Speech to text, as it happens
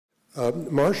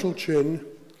Marshall Chin,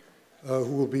 who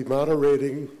will be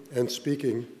moderating and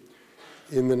speaking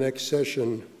in the next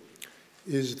session,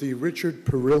 is the Richard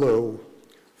Perillo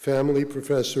Family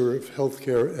Professor of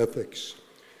Healthcare Ethics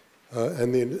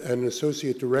and an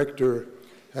Associate Director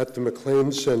at the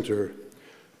MacLean Center.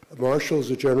 Marshall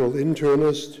is a general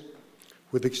internist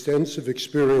with extensive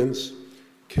experience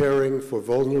caring for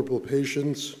vulnerable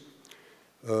patients,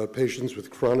 patients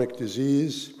with chronic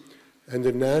disease, and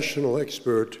a national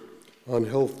expert on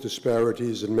health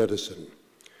disparities in medicine.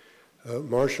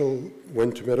 Marshall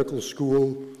went to medical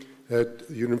school at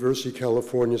the University of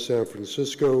California, San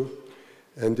Francisco,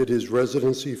 and did his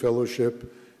residency,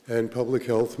 fellowship, and public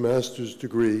health master's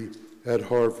degree at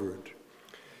Harvard.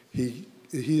 He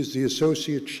is the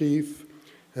Associate Chief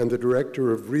and the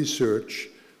Director of Research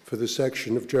for the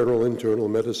section of General Internal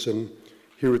Medicine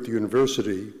here at the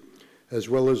university, as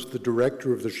well as the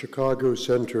Director of the Chicago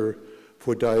Center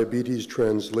for Diabetes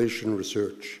Translation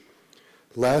Research.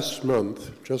 Just last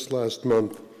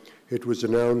month, it was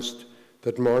announced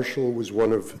that Marshall was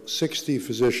one of 60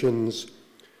 physicians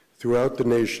throughout the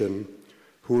nation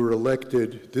who were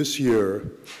elected this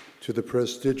year to the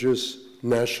prestigious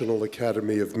National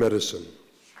Academy of Medicine.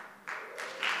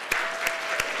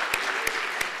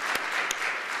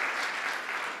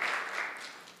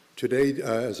 Today,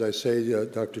 as I say,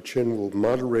 Dr. Chin will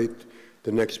moderate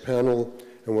the next panel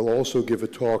and will also give a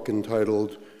talk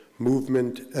entitled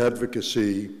Movement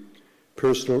Advocacy,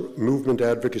 Personal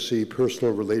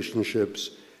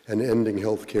Relationships, and Ending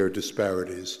Healthcare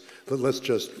Disparities. But let's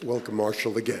just welcome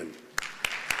Marshall again.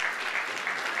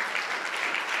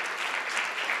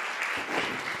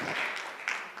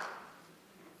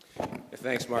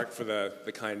 Thanks, Mark, for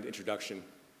the kind introduction.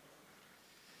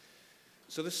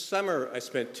 So this summer, I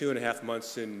spent 2.5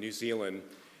 months in New Zealand,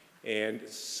 and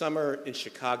summer in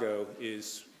Chicago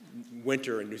is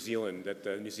winter in New Zealand, at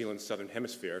the New Zealand Southern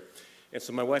Hemisphere. And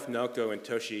so my wife, Naoko, and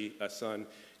Toshi, son,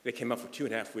 they came up for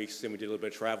 2.5 weeks, and we did a little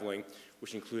bit of traveling,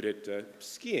 which included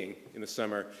skiing in the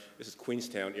summer. This is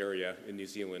Queenstown area in New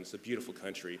Zealand. It's a beautiful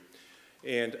country.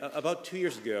 And about 2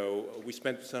 years ago, we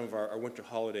spent some of our winter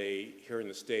holiday here in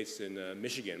the States in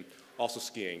Michigan, also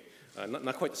skiing.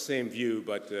 Not quite the same view,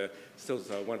 but still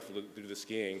wonderful to do the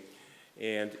skiing.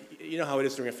 And you know how it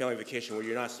is during a family vacation where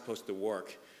you're not supposed to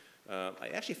work. I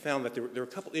actually found that there were a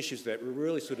couple issues that were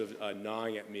really sort of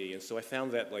gnawing at me. And so I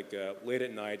found that late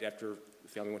at night after the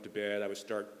family went to bed, I would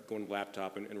start going to the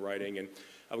laptop and writing. And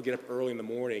I would get up early in the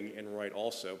morning and write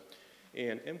also.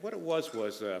 And what it was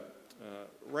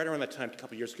right around that time, a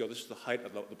couple years ago, this is the height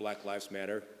of the Black Lives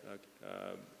Matter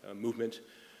movement.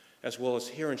 As well as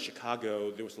here in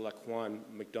Chicago, there was the Laquan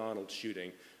McDonald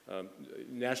shooting.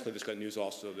 Nationally, this got news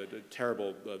also, the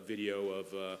terrible video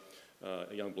of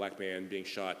a young black man being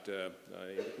shot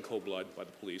in cold blood by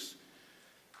the police.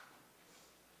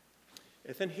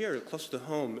 And then here, close to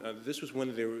home, this was when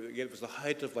it was the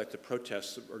height of the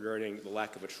protests regarding the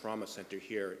lack of a trauma center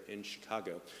here in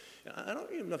Chicago. And I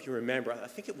don't even know if you remember, I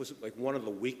think it was one of the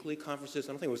weekly conferences.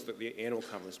 I don't think it was the annual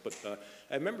conference, but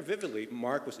I remember vividly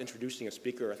Mark was introducing a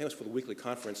speaker, I think it was for the weekly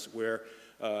conference, where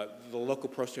the local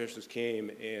protesters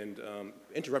came and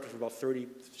interrupted for about 30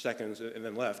 seconds and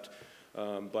then left.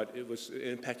 But it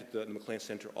impacted the MacLean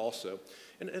Center also.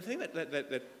 And the thing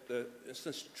that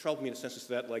troubled me in a sense is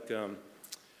that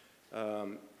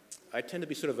I tend to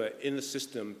be sort of an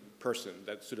in-the-system person,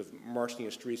 that sort of marshalling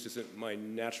the streets isn't my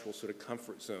natural sort of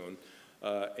comfort zone.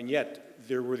 And yet,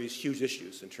 there were these huge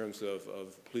issues in terms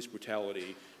of police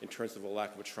brutality, in terms of a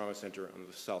lack of a trauma center on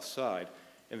the south side,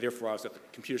 and therefore I was at the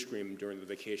computer screen during the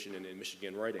vacation in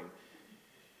Michigan writing.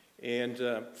 And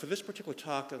for this particular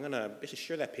talk, I'm going to basically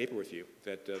share that paper with you,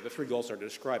 that the three goals are to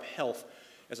describe health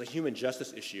as a human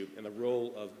justice issue and the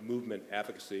role of movement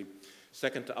advocacy.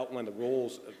 Second, to outline the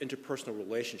roles of interpersonal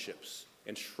relationships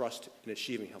and trust in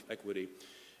achieving health equity.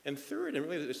 And third, and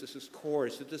really this is core,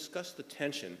 is to discuss the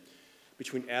tension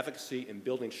between advocacy and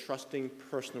building trusting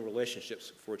personal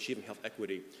relationships for achieving health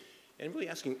equity, and really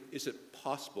asking, is it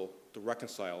possible to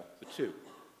reconcile the two?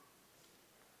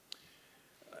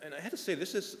 And I have to say,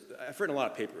 I've written a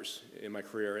lot of papers in my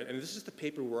career, and this is the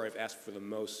paper where I've asked for the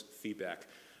most feedback.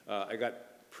 I got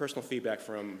personal feedback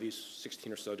from these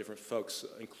 16 or so different folks,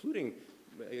 including,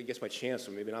 I guess by chance,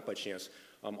 or maybe not by chance,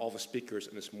 all the speakers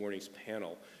in this morning's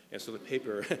panel. And so the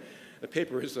paper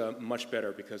is much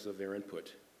better because of their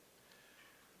input.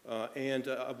 And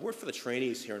a word for the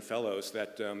trainees here and fellows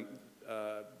that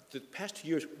the past 2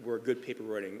 years were a good paper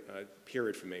writing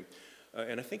period for me.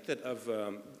 And I think that of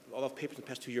all of papers in the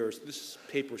past 2 years, this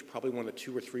paper is probably one of the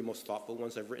 2 or 3 most thoughtful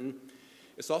ones I've written.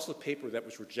 It's also a paper that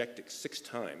was rejected 6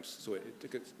 times, so it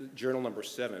took journal number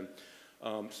 7.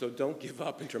 So don't give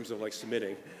up in terms of like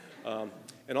submitting.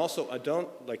 And also, don't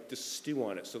like just stew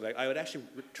on it. So that I would actually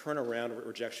turn around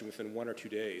rejection within 1 or 2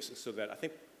 days. So that I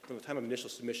think from the time of initial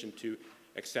submission to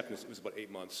acceptance, it was about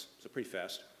 8 months. So pretty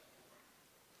fast.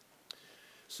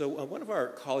 So one of our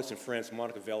colleagues and friends,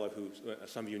 Monica Vella, who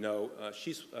some of you know,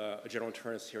 she's a general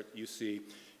internist here at UC. In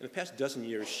the past dozen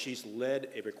years, she's led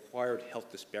a required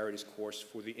health disparities course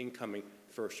for the incoming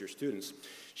first-year students.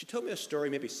 She told me a story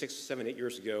maybe 6, 7, 8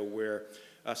 years ago where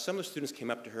some of the students came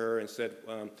up to her and said,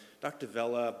 Dr.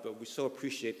 Vella, but we so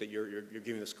appreciate that you're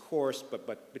giving this course,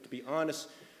 but to be honest,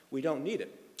 we don't need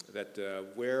it. That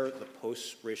we're the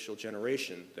post-racial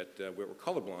generation, that we're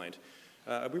colorblind.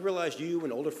 We realized you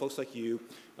and older folks like you,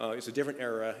 it's a different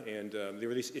era, and there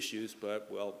were these issues, but,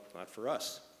 well, not for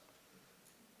us.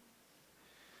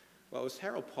 Well, it was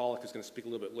Harold Pollack, who's going to speak a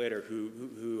little bit later,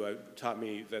 who taught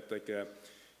me that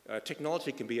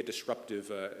technology can be a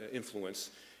disruptive influence.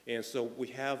 And so we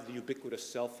have the ubiquitous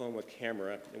cell phone with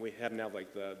camera, and we have now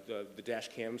like the dash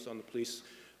cams on the police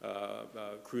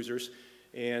cruisers.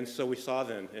 And so we saw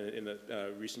then in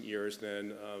the recent years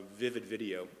then vivid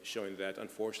video showing that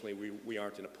unfortunately we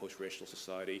aren't in a post-racial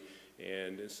society,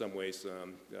 and in some ways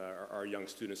our young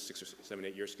students 6 or 7,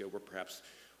 8 years ago were perhaps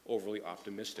overly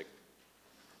optimistic.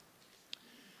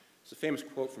 It's a famous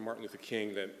quote from Martin Luther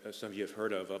King that some of you have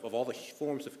heard of all the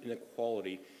forms of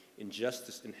inequality,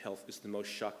 injustice in health is the most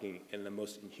shocking and the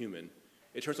most inhuman.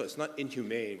 It turns out it's not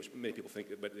inhumane, which many people think,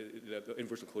 but the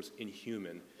inverse quote is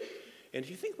inhuman. And if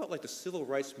you think about like the civil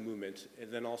rights movement, and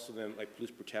then also then like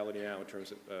police brutality now in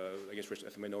terms of against racial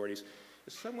ethnic minorities,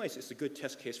 in some ways it's a good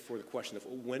test case for the question of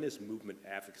when is movement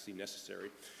advocacy necessary?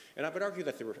 And I would argue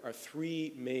that there are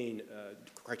 3 main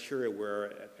criteria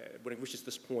where, when it reaches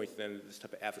this point, then this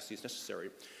type of advocacy is necessary.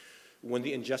 When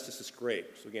the injustice is great,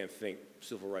 so again, think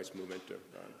civil rights movement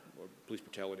or police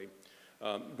brutality.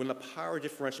 When the power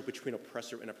differential between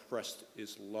oppressor and oppressed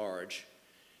is large,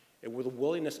 and where the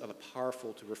willingness of the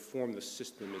powerful to reform the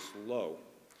system is low.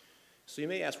 So you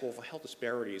may ask, well, for health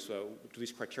disparities, do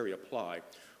these criteria apply?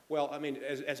 Well, I mean,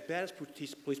 as bad as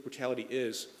police brutality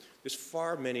is, there's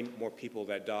far many more people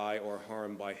that die or are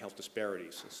harmed by health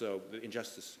disparities. So the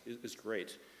injustice is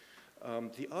great.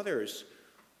 The others,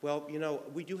 well, you know,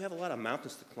 we do have a lot of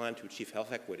mountains to climb to achieve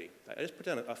health equity. I just put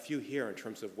down a few here in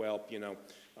terms of, well, you know,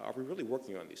 are we really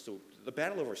working on these? So the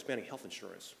battle over expanding health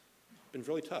insurance has been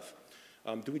really tough.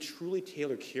 Do we truly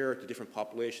tailor care to different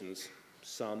populations?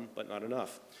 Some, but not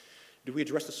enough. Do we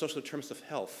address the social determinants of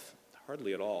health?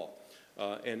 Hardly at all.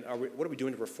 And what are we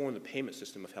doing to reform the payment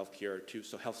system of health care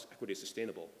so health equity is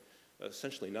sustainable?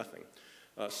 Essentially nothing.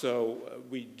 So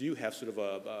we do have sort of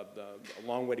a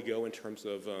long way to go in terms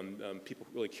of people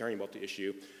really caring about the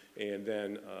issue, and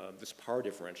then this power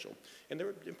differential. And there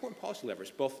are important policy levers,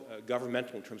 both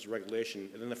governmental in terms of regulation,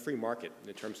 and then the free market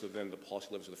in terms of then the policy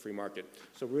levers of the free market.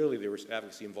 So really there was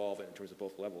advocacy involved in terms of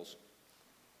both levels.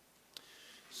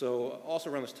 So also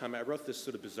around this time, I wrote this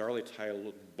sort of bizarrely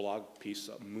titled blog piece,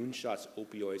 Moonshots,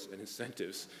 Opioids, and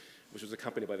Incentives, which was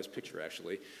accompanied by this picture,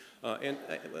 actually. And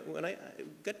when I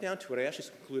got down to it, I actually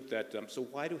concluded that, so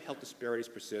why do health disparities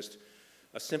persist?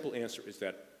 A simple answer is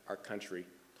that our country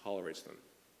tolerates them.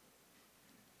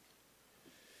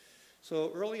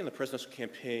 So early in the presidential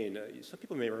campaign, some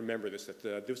people may remember this, that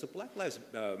there was a Black Lives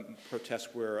protest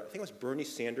where I think it was Bernie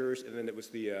Sanders, and then it was I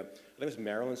think it was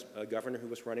Maryland's governor who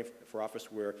was running for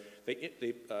office, where they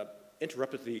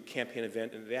interrupted the campaign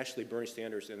event, and actually Bernie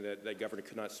Sanders and that governor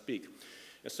could not speak.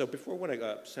 And so before one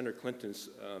of Senator Clinton's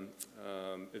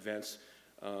events,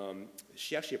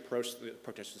 she actually approached the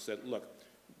protesters and said, look,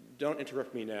 don't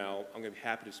interrupt me now. I'm going to be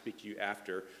happy to speak to you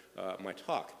after my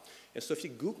talk. And so if you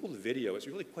Google the video, it's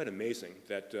really quite amazing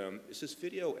that it's this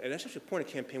video, and that's actually a point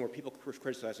of campaign where people were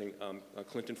criticizing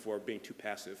Clinton for being too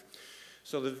passive.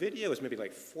 So the video is maybe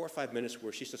like 4 or 5 minutes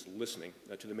where she's just listening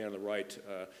to the man on the right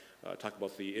talk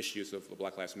about the issues of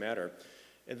Black Lives Matter.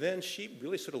 And then she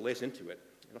really sort of lays into it.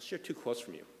 And I'll share 2 quotes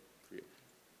for you.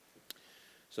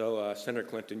 So Senator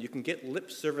Clinton, you can get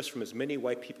lip service from as many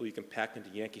white people you can pack into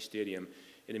Yankee Stadium,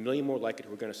 and a million more like it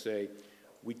who are going to say,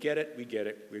 we get it,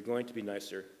 we're going to be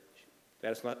nicer.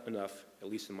 That is not enough, at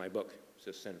least in my book,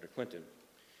 says Senator Clinton.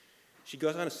 She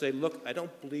goes on to say, look, I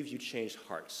don't believe you changed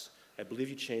hearts. I believe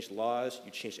you changed laws,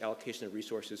 you changed allocation of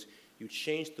resources, you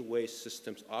changed the way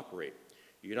systems operate.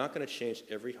 You're not going to change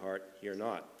every heart, you're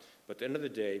not. But at the end of the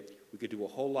day, we could do a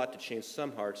whole lot to change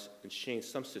some hearts and change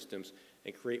some systems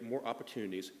and create more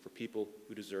opportunities for people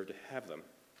who deserve to have them.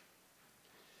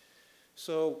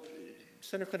 So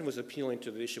Senator Clinton was appealing to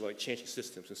the issue of like changing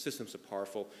systems, and systems are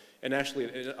powerful. And actually,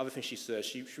 another thing she says,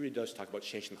 she really does talk about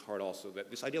changing the heart also, that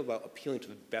this idea about appealing to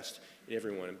the best in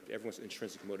everyone, and everyone's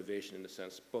intrinsic motivation in a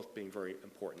sense, both being very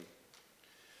important.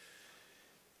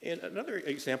 And another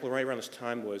example right around this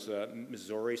time was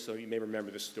Missouri, so you may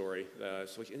remember this story.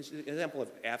 So it's an example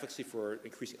of advocacy for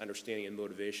increasing understanding and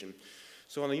motivation.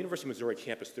 So on the University of Missouri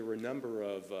campus, there were a number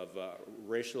of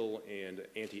racial and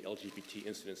anti-LGBT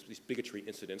incidents, these bigotry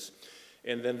incidents.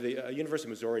 And then the University of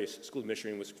Missouri School of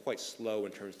Michigan was quite slow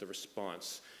in terms of the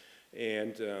response.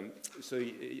 And so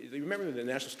you remember the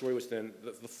national story was then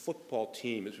the football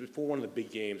team, it was before one of the big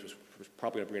games, was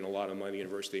probably going to bring in a lot of money to the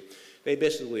university. They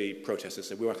basically protested,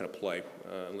 said, we weren't going to play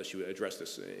unless you address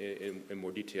this in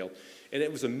more detail. And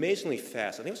it was amazingly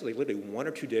fast. I think it was like literally 1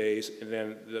 or 2 days, and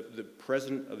then the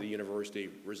president of the university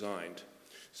resigned.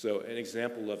 So an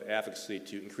example of advocacy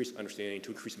to increase understanding,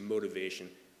 to increase motivation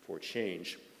for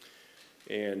change.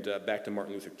 And back to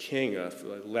Martin Luther King, a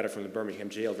letter from the Birmingham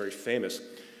jail, very famous.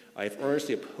 I have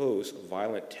earnestly opposed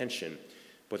violent tension,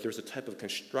 but there's a type of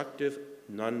constructive,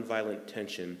 nonviolent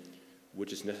tension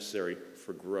which is necessary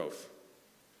for growth.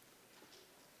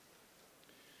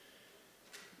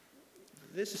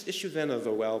 This is issue then of,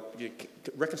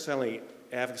 reconciling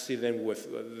advocacy then with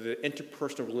the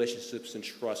interpersonal relationships and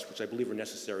trust, which I believe are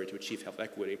necessary to achieve health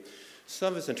equity.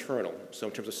 Some of it's internal, so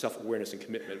in terms of self-awareness and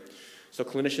commitment. So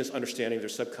clinicians understanding their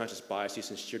subconscious biases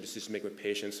and shared decision-making with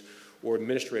patients, or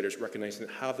administrators recognizing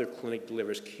that how their clinic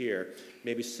delivers care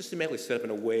may be systematically set up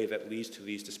in a way that leads to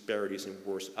these disparities and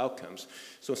worse outcomes.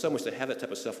 So in some ways, to have that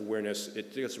type of self-awareness,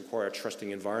 it does require a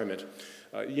trusting environment.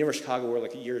 University of Chicago, we're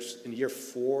like in year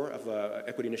 4 of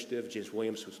Equity Initiative. James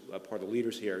Williams, who's part of the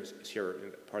leaders here, is here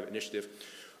part of the initiative.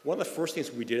 One of the first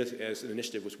things we did as an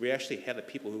initiative was we actually had the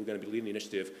people who were going to be leading the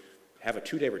initiative have a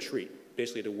 2-day retreat,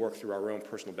 basically to work through our own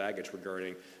personal baggage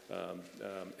regarding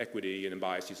equity and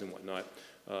biases and whatnot.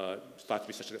 It's thought to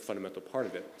be such a fundamental part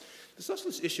of it. There's also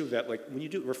this issue that, like, when you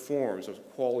do reforms or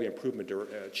quality improvement or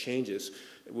changes,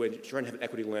 when you're trying to have an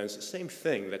equity lens, the same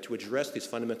thing, that to address these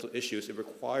fundamental issues, it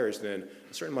requires then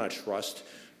a certain amount of trust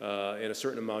and a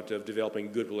certain amount of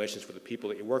developing good relations with the people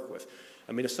that you work with.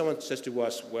 I mean, if someone says to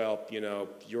us, well, you know,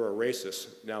 you're a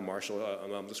racist, now, Marshall,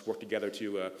 let's work together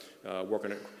to work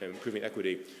on improving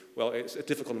equity. Well, it's a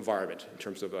difficult environment in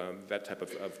terms of that type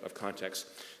of context.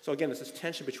 So again, there's this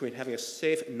tension between having a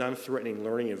safe, non-threatening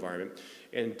learning environment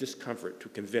and discomfort to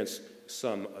convince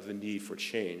some of the need for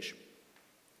change.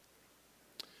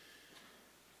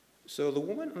 So the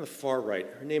woman on the far right,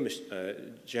 her name is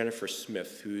Jennifer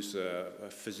Smith, who's a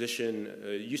physician,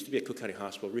 used to be at Cook County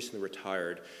Hospital, recently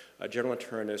retired, a general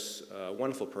internist, a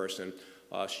wonderful person.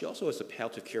 She also is a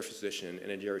palliative care physician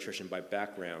and a geriatrician by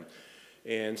background.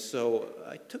 And so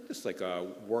I took this like a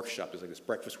workshop, this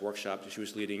breakfast workshop that she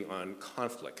was leading on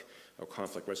conflict or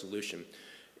conflict resolution.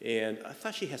 And I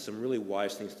thought she had some really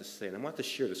wise things to say, and I want to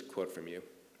share this quote from you.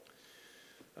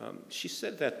 She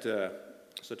said that,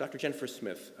 so Dr. Jennifer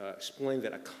Smith explained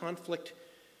that a conflict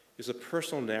is a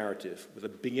personal narrative with a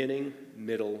beginning,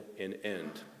 middle, and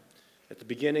end. At the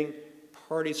beginning,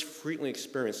 parties frequently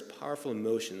experience powerful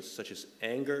emotions such as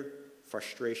anger,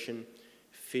 frustration,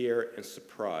 fear, and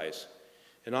surprise,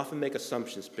 and often make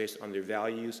assumptions based on their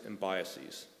values and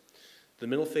biases. The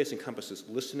middle phase encompasses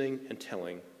listening and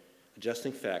telling,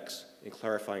 adjusting facts, and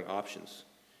clarifying options.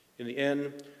 In the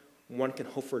end, one can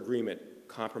hope for agreement,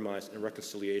 compromise, and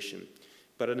reconciliation,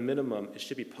 but at a minimum, it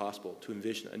should be possible to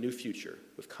envision a new future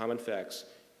with common facts,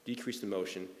 decreased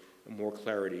emotion, and more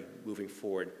clarity moving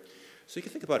forward. So you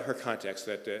can think about her context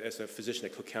that as a physician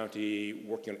at Cook County,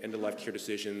 working on end-of-life care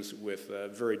decisions with a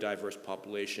very diverse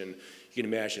population, you can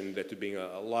imagine that there being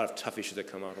a lot of tough issues that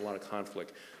come out, a lot of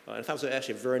conflict. And I thought it was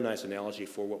actually a very nice analogy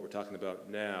for what we're talking about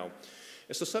now.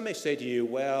 And so some may say to you,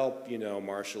 well, you know,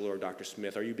 Marshall or Dr.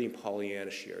 Smith, are you being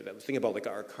Pollyannish here? Think about like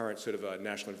our current sort of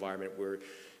national environment where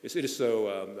it is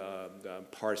so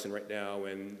partisan right now,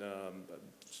 and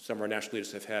some of our national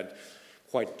leaders have had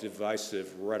quite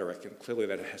divisive rhetoric, and clearly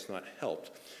that has not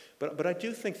helped. But I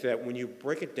do think that when you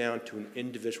break it down to an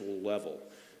individual level,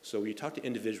 so you talk to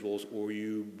individuals or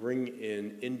you bring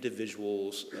in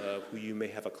individuals who you may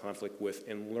have a conflict with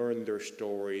and learn their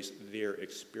stories, their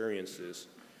experiences,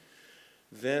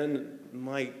 then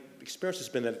my experience has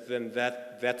been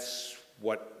that that's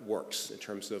what works in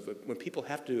terms of when people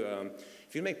have to,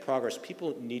 if you make progress,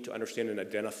 people need to understand and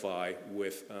identify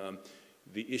with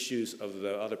the issues of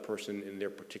the other person in their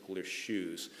particular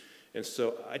shoes. And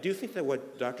so I do think that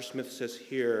what Dr. Smith says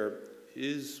here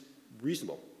is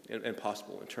reasonable and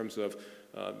possible in terms of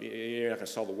You're not going to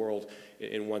solve the world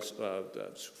in one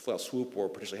fell swoop or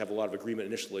potentially have a lot of agreement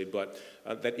initially, but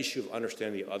that issue of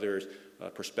understanding the other's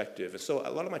perspective. And so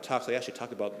a lot of my talks, I actually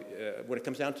talk about, when it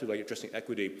comes down to addressing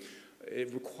equity,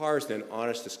 it requires then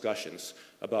honest discussions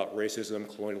about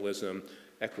racism, colonialism,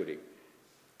 equity.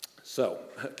 So,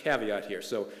 caveat here.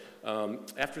 So,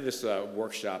 after this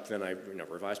workshop, then I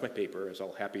revised my paper. I was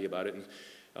all happy about it. And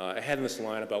I had in this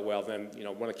line about, well, then,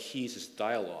 one of the keys is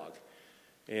dialogue.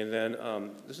 And then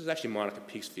this is actually Monica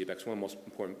Peake's feedback. It's one of the most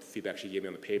important feedback she gave me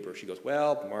on the paper. She goes,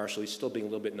 well, Marshall, you're still being a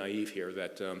little bit naive here,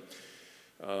 that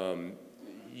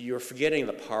you're forgetting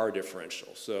the power differential.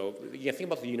 So, yeah, think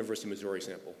about the University of Missouri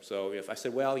example. So if I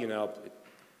said, well,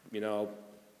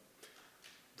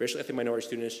 racially ethnic minority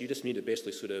students, you just need to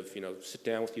basically sort of, sit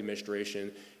down with the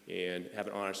administration and have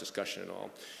an honest discussion and all.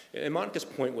 And Monica's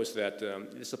point was that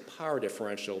there's a power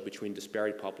differential between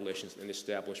disparity populations and the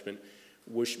establishment,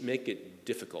 which make it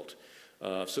difficult.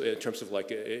 So in terms of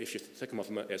if you think of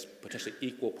them as potentially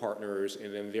equal partners,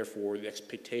 and then therefore the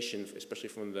expectation, especially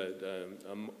from the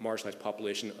marginalized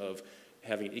population, of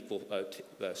having an equal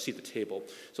seat at the table.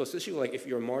 So it's essentially like if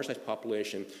you're a marginalized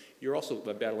population, you're also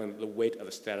battling the weight of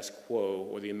the status quo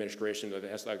or the administration that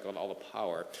has all the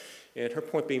power. And her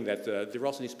point being that there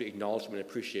also needs to be acknowledgement and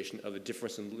appreciation of the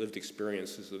difference in lived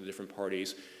experiences of the different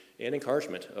parties, and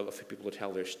encouragement of people to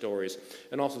tell their stories.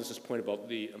 And also this point about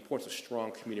the importance of strong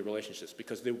community relationships,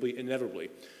 because there will be inevitably,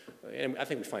 and I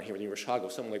think we find here in the University of Chicago,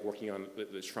 something like working on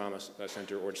the Trauma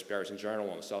Center or Disparities in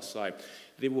general on the South Side,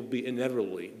 there will be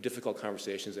inevitably difficult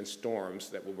conversations and storms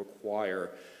that will require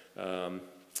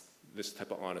this type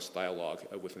of honest dialogue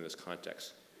within this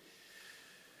context.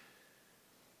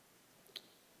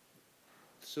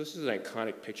 So this is an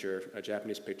iconic picture, a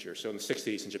Japanese picture. So in the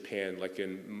 60s in Japan, like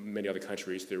in many other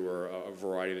countries, there were a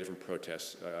variety of different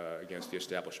protests against the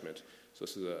establishment. So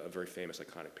this is a very famous,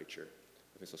 iconic picture.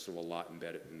 I think there's sort of a lot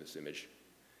embedded in this image.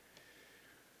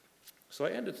 So I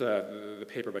ended the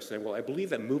paper by saying, well, I believe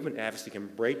that movement advocacy can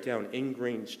break down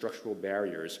ingrained structural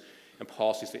barriers and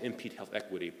policies that impede health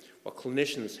equity, while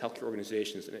clinicians, healthcare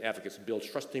organizations, and advocates build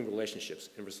trusting relationships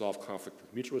and resolve conflict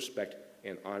with mutual respect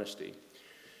and honesty.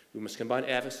 We must combine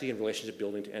advocacy and relationship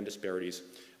building to end disparities.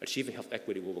 Achieving health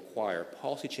equity will require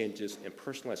policy changes and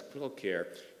personalized clinical care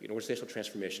and organizational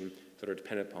transformation that are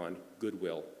dependent upon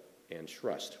goodwill and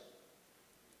trust.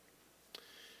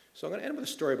 So I'm going to end with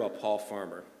a story about Paul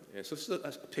Farmer. And so this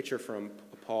is a picture from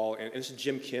Paul, and this is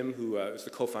Jim Kim, who is the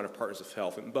co-founder of Partners of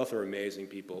Health, and both are amazing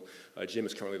people. Jim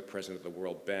is currently the president of the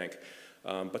World Bank.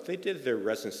 But they did their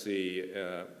residency,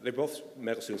 they're both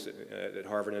medical students at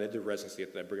Harvard, and they did residency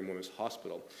at the Brigham Women's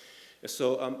Hospital. And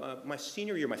so my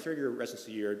senior year, my third year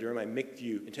residency year, during my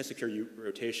MICU intensive care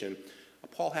rotation,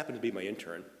 Paul happened to be my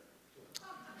intern.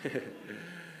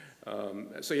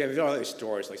 So yeah, there are all these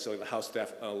stories, like so the house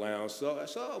staff lounge.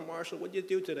 So Marshall, what did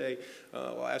you do today?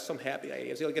 Well, I was so happy. I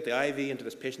was able to get the IV into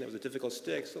this patient that was a difficult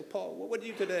stick. So Paul, what did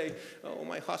you do today? Oh,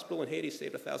 my hospital in Haiti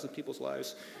saved 1,000 people's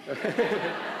lives.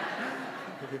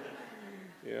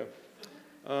 Yeah.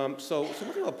 So one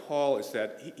thing about Paul is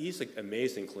that he's an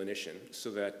amazing clinician.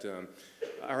 So that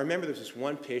I remember there was this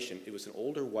one patient. It was an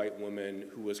older white woman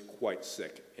who was quite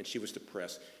sick, and she was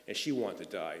depressed, and she wanted to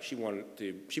die. She wanted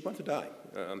to die.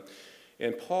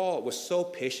 And Paul was so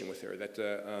patient with her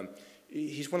that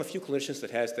he's one of the few clinicians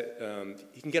that has that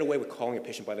he can get away with calling a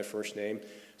patient by their first name.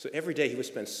 So every day he would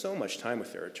spend so much time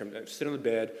with her, sit on the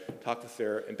bed, talk with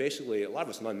her, and basically, a lot of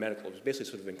it's non-medical. It was basically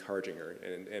sort of encouraging her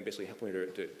and basically helping her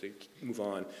to move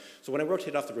on. So when I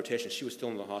rotated off the rotation, she was still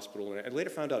in the hospital, and I later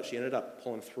found out she ended up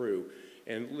pulling through.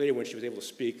 And later when she was able to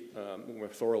speak more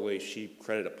thoroughly, she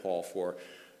credited Paul for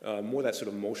more of that sort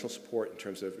of emotional support in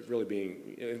terms of really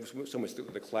being, it was so much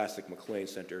the classic MacLean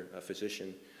Center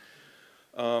physician.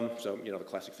 So, the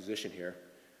classic physician here.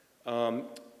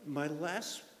 My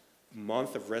last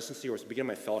month of residency, or at the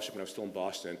beginning of my fellowship when I was still in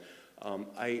Boston,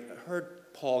 I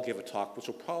heard Paul give a talk, which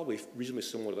will probably be reasonably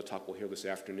similar to the talk we'll hear this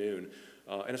afternoon.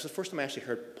 And it's the first time I actually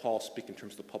heard Paul speak in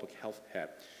terms of the public health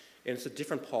hat. And it's a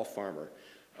different Paul Farmer.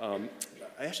 I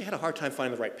actually had a hard time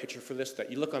finding the right picture for this.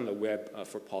 That you look on the web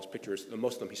for Paul's pictures,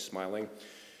 most of them he's smiling.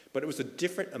 But it was a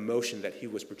different emotion that he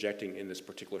was projecting in this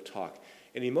particular talk.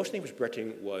 And the emotion he was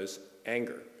projecting was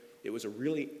anger. It was a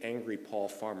really angry Paul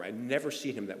Farmer. I'd never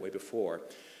seen him that way before.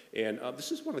 And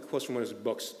this is one of the quotes from one of his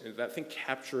books that I think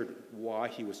captured why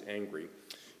he was angry.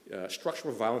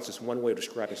 Structural violence is one way of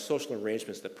describing social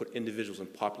arrangements that put individuals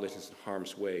and populations in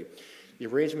harm's way. The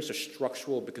arrangements are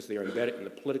structural because they are embedded in the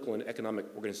political and economic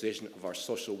organization of our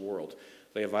social world.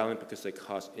 They are violent because they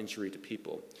cause injury to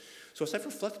people. So as I've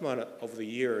reflected on it over the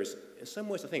years, in some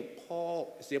ways I think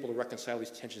Paul is able to reconcile these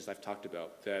tensions I've talked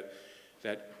about, that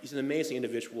that he's an amazing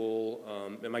individual,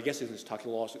 and my guess is in his talk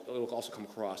it'll also come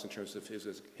across in terms of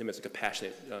him as a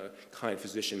compassionate, kind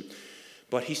physician.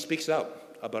 But he speaks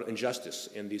out about injustice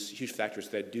and these huge factors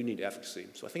that do need advocacy.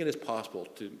 So I think it is possible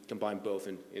to combine both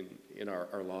in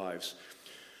our lives.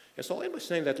 And so I'll end by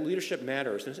saying that leadership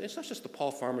matters. And it's not just the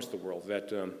Paul Farmers of the world that,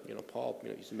 Paul,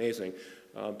 he's amazing.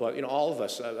 But, all of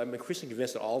us, I'm increasingly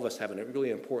convinced that all of us have a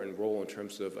really important role in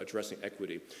terms of addressing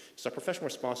equity. It's our professional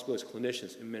responsibility as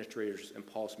clinicians, administrators, and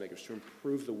policymakers to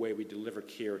improve the way we deliver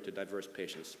care to diverse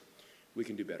patients. We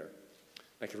can do better.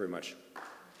 Thank you very much.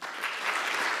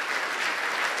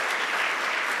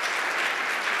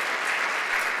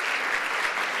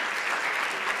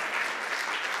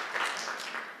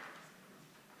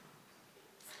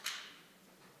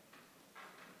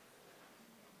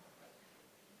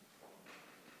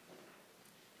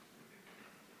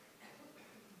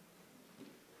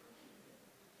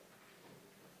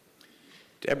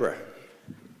 Deborah.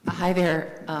 Hi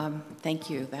there. Thank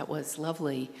you. That was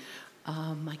lovely.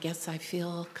 I guess I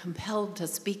feel compelled to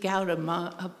speak out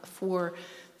for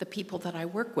the people that I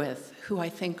work with who I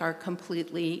think are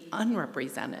completely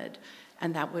unrepresented,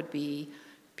 and that would be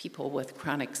people with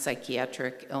chronic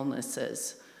psychiatric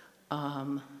illnesses.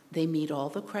 They meet all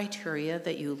the criteria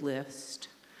that you list.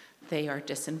 They are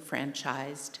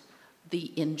disenfranchised.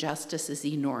 The injustice is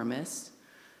enormous.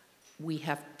 We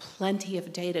have plenty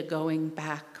of data going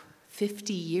back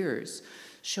 50 years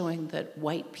showing that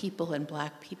white people and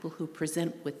black people who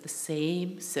present with the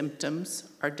same symptoms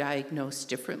are diagnosed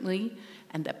differently,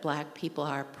 and that black people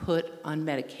are put on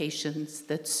medications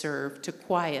that serve to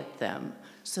quiet them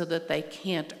so that they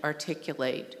can't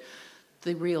articulate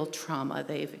the real trauma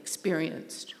they've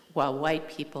experienced, while white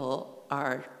people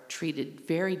are treated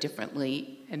very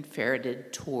differently and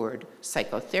ferreted toward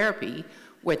psychotherapy,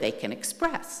 where they can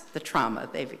express the trauma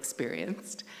they've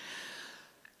experienced.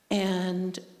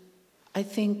 And I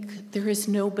think there is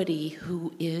nobody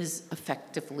who is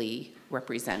effectively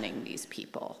representing these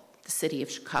people. The city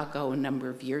of Chicago a number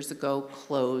of years ago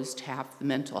closed half the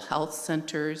mental health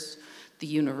centers. The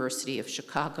University of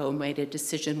Chicago made a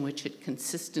decision which it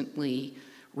consistently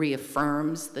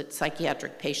reaffirms that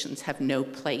psychiatric patients have no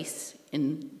place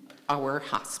in our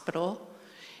hospital.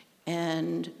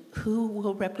 And who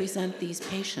will represent these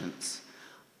patients?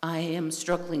 I am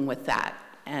struggling with that,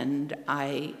 and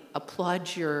I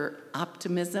applaud your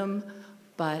optimism,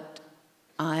 but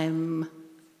I'm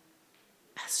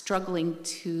struggling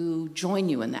to join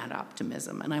you in that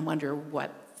optimism, and I wonder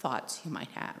what thoughts you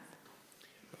might have.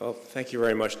 Well, thank you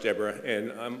very much, Deborah,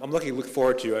 and I'm looking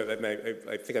forward to,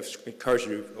 I think I've encouraged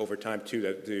you over time, too,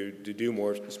 to do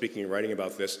more speaking and writing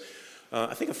about this.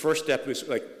 I think a first step is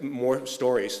more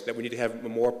stories, that we need to have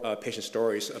more patient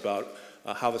stories about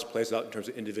how this plays out in terms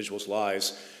of individuals'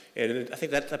 lives. And I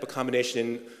think that type of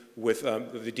combination with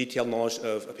the detailed knowledge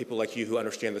of people like you who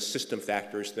understand the system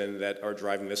factors then that are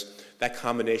driving this, that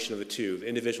combination of the two, the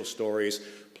individual stories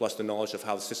plus the knowledge of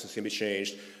how the systems can be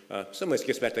changed. Some ways it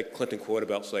gets back to that Clinton quote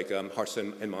about hearts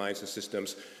and minds and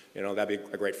systems. That'd be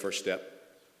a great first step.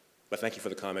 But thank you for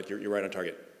the comment. You're right on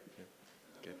target.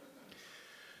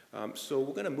 So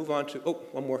we're going to move on to,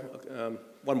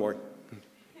 one more.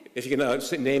 If you can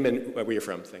say name and where you're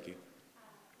from, thank you.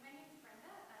 My name is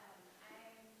Brenda. I'm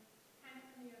kind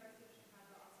of from the University of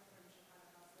Chicago, also from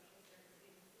Chicago Health Social Service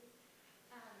Agency.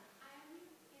 I'm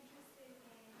interested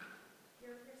in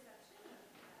your perception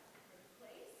of the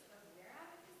place of where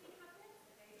advocacy happens.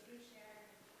 I do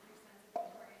share your sense of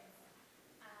importance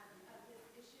of this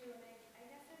issue, and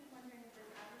I guess I'm wondering, does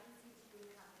advocacy to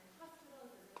you happen in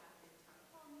hospitals? Does it happen in town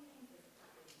hall meetings? Does it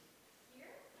happen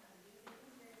here? Because I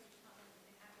think there's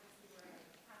an advocacy where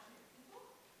passionate people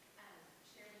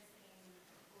share the same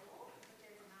goal, but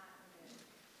there's not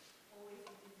always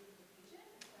an easy implication,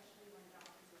 especially when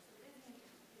doctors are so busy in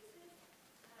different cases.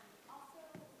 Also,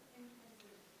 in terms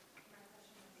of my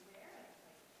question of where,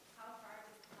 how far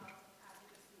does health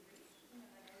advocacy reach?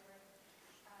 I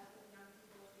work with young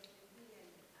people with HIV,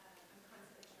 and I'm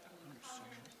constantly struggling with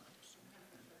college. I'm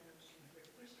constantly struggling with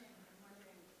transportation. I'm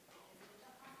wondering, is it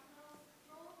the hospital's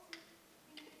role to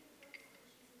engage with those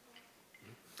issues as well?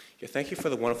 Yeah, thank you for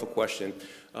the wonderful question.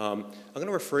 I'm going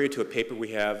to refer you to a paper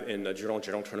we have in the Journal of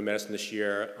General Internal Medicine this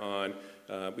year on,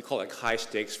 we call it high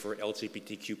stakes for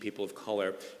LGBTQ people of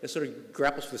color. It sort of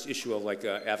grapples with this issue of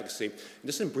advocacy. And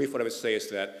just in brief, what I would say is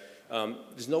that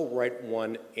there's no right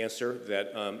one answer,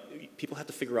 that people have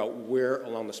to figure out where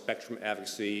along the spectrum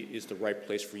advocacy is the right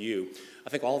place for you. I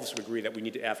think all of us would agree that we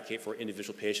need to advocate for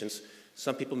individual patients,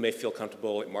 Some people may feel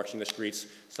comfortable marching in the streets.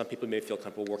 Some people may feel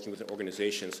comfortable working within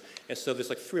organizations. And so there's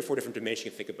like 3 or 4 different dimensions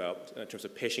you can think about in terms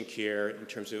of patient care, in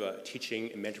terms of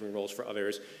teaching and mentoring roles for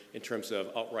others, in terms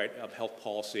of outright health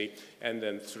policy, and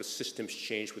then sort of systems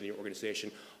change within your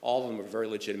organization. All of them are very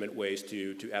legitimate ways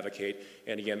to advocate.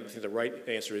 And again, I think the right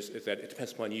answer is that it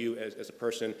depends upon you as a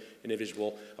person,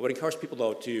 individual. I would encourage people,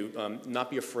 though, to not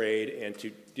be afraid and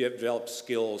to develop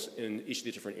skills in each of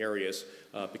these different areas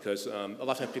because a lot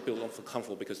of times people don't feel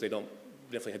comfortable because they don't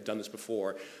definitely have done this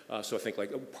before. So I think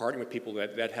like partnering with people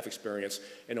that have experience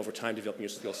and over time developing your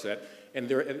skill set.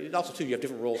 And also too, you have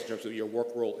different roles in terms of your work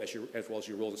role as well as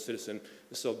your role as a citizen.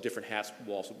 So different hats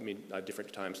will also mean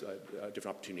different times,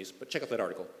 different opportunities. But check out that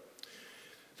article.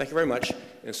 Thank you very much.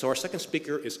 And so our second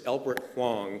speaker is Albert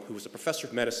Huang, who is a professor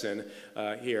of medicine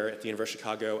here at the University of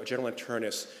Chicago, a general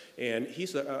internist. And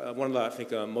he's one of the, I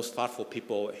think, most thoughtful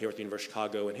people here at the University of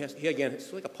Chicago. And he again,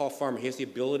 it's like a Paul Farmer. He has the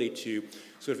ability to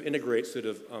sort of integrate sort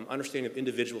of understanding of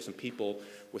individuals and people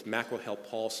with macro health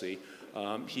policy.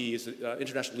 He is an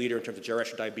international leader in terms of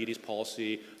geriatric diabetes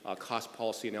policy, cost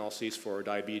policy analyses for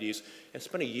diabetes, and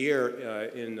spent a year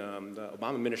in the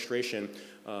Obama administration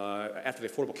after the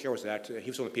Affordable Care Act. He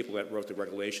was one of the people that wrote the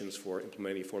regulations for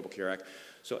implementing the Affordable Care Act.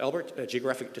 So Albert,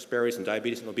 geographic disparities in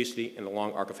diabetes and obesity and the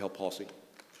long arc of health policy.